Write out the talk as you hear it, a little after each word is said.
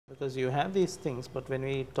Because you have these things, but when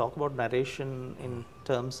we talk about narration in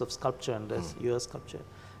terms of sculpture and as your sculpture,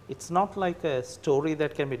 it's not like a story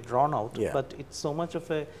that can be drawn out, but it's so much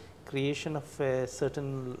of a creation of a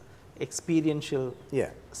certain experiential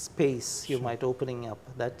space you might opening up.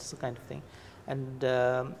 That's the kind of thing. And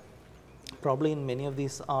probably in many of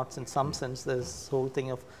these arts, in some sense, there's this whole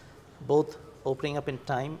thing of both opening up in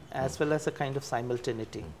time as well as a kind of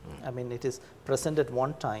simultaneity. I mean, it is present at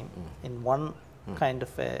one time in one kind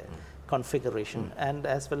of a configuration, and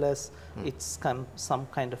as well as it's some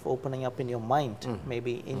kind of opening up in your mind,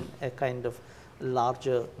 maybe in a kind of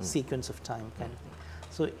larger sequence of time kind of thing.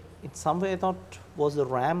 So in some way I thought, was the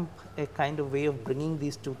ramp a kind of way of bringing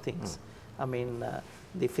these two things? I mean,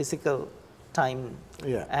 the physical time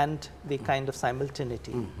and the kind of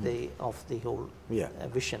simultaneity of the whole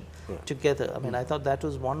vision together. I mean, I thought that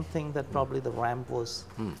was one thing that probably the ramp was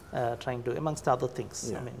trying to, amongst other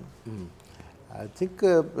things. I mean, I think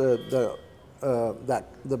the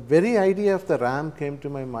very idea of the ramp came to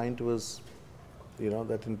my mind was,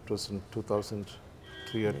 that it was in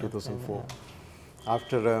 2003 or 2004.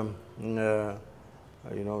 After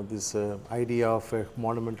this idea of a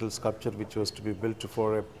monumental sculpture which was to be built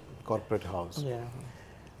for a corporate house.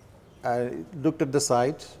 I looked at the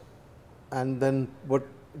site, and then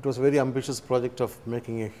it was a very ambitious project of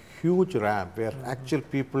making a huge ramp where actual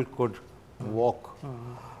people could walk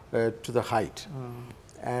to the height,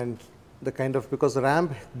 and the kind of, because the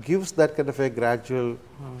ramp gives that kind of a gradual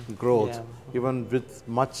growth, even with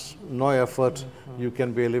no effort, you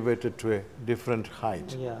can be elevated to a different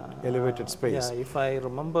height, elevated space. Yeah, if I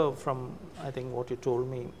remember from, I think what you told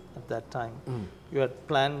me at that time, you had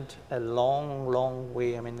planned a long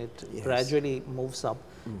way. I mean, it gradually moves up,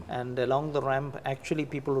 and along the ramp actually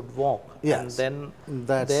people would walk, and then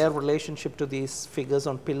their relationship to these figures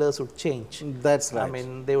on pillars would change. That's right. I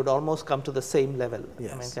mean, they would almost come to the same level. I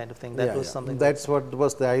mean, kind of thing. That was something. That's what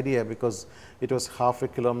was the idea, because it was half a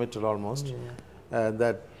kilometer almost.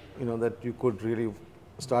 That you could really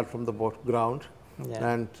start from the ground.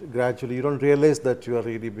 And gradually you don't realize that you are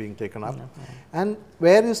really being taken up. And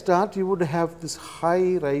where you start, you would have this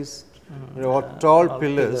high rise or tall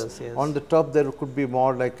pillars. On the top there could be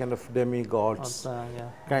more like kind of demigods,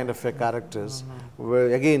 kind of a characters,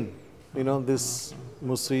 where again, these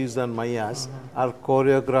Musis and Mayas are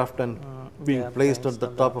choreographed and being placed on the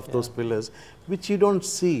top of those pillars, which you don't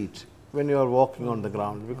see it when you are walking on the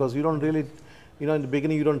ground, because you don't really, in the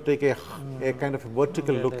beginning you don't take a kind of a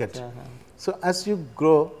vertical look at it. So as you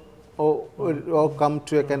grow or come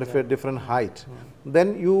to a kind of a different height,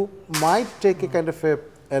 then you might take a kind of a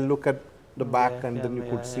look at the back, and then you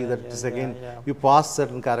could see that it is again, you pass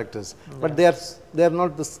certain characters, but they are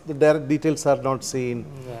not, the details are not seen,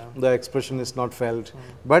 the expression is not felt,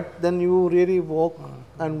 but then you really walk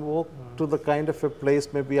to the kind of a place,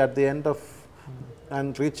 maybe at the end of,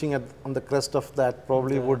 and reaching on the crest of that,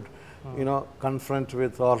 probably would confront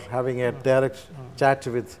with or having a direct chat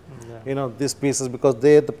with these pieces, because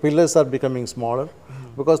the pillars are becoming smaller,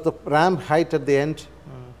 because the ramp height at the end,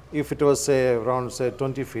 if it was say around say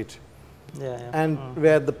 20 feet, and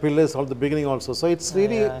where the pillars at the beginning also, so it's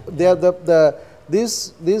really they are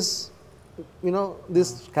these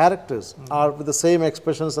characters are with the same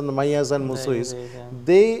expressions, and the Mayas and Musuis,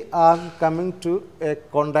 they are coming to a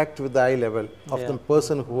contact with the eye level of the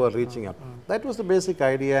person who are reaching up. That was the basic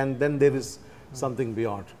idea, and then there is something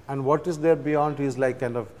beyond. And what is there beyond is like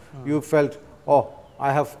kind of, you felt, oh,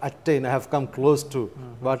 I have attained, I have come close to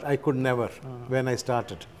what I could never when I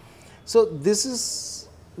started. So this is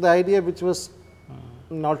the idea which was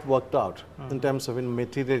not worked out in terms of in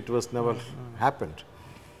material, it was never happened.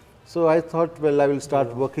 So I thought, well, I will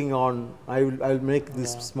start working on, I'll make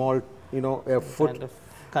this small, a foot.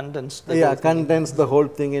 Kind of condense the whole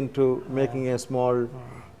thing into making a small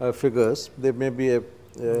figures. They may be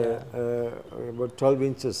about 12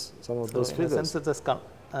 inches, some of those figures. In a sense, it's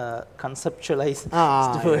a conceptualized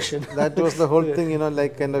version. That was the whole thing,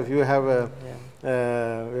 like kind of you have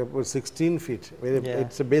about 16 feet.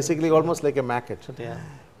 It's basically almost like a maquette.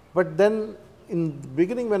 But then in the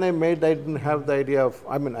beginning when I made, I didn't have the idea of,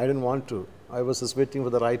 I didn't want to. I was just waiting for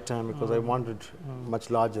the right time, because I wanted much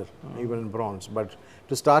larger, even in bronze. But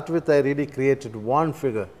to start with, I really created one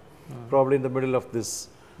figure, probably in the middle of this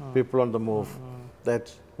people on the move,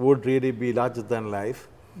 that would really be larger than life,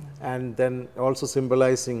 and then also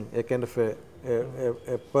symbolizing a kind of a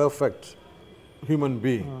perfect human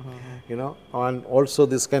being, and also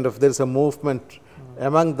this kind of, there is a movement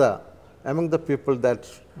among the among the people that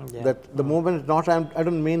the movement not I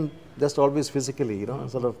don't mean just always physically, you know,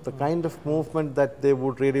 sort of the kind of movement that they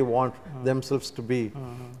would really want themselves to be,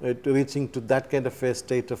 to reaching to that kind of a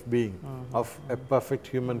state of being, of a perfect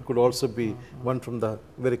human could also be one from the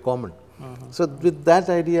very common. So with that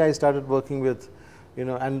idea, I started working with, you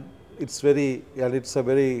know, and it's very, it's a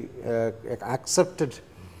very accepted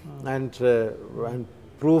and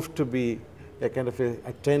proved to be a kind of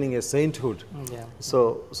attaining a sainthood.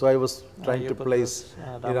 So I was trying to place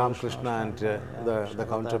Radhakrishnan and the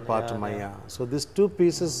counterpart to Maya. So these two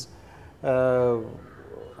pieces, I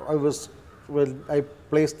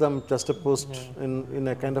placed them juxtaposed in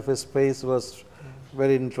a kind of a space was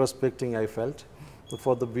very introspecting, I felt,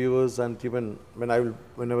 for the viewers, and even when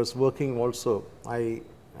I was working also, I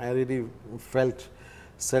really felt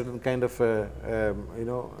certain kind of you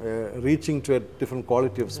know, reaching to a different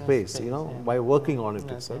quality of space, you know, by working on it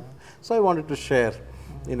itself. So I wanted to share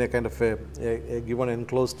in a kind of a given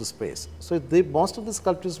enclosed space. So most of the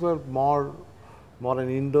sculptures were more an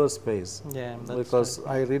indoor space. Because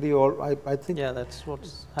right. I really I think that's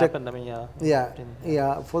what's happened. I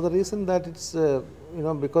mean, for the reason that it's you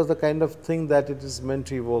know, because the kind of thing that it is meant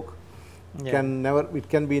to evoke it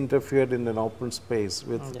can be interfered in an open space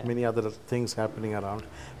with many other things happening around,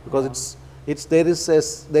 because there is a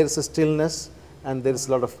stillness and there is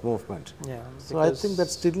a lot of movement. So I think that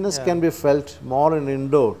stillness can be felt more in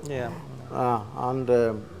indoor. And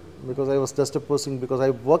because I was just opposing, because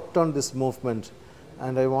I worked on this movement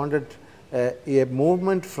and I wanted a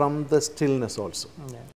movement from the stillness also.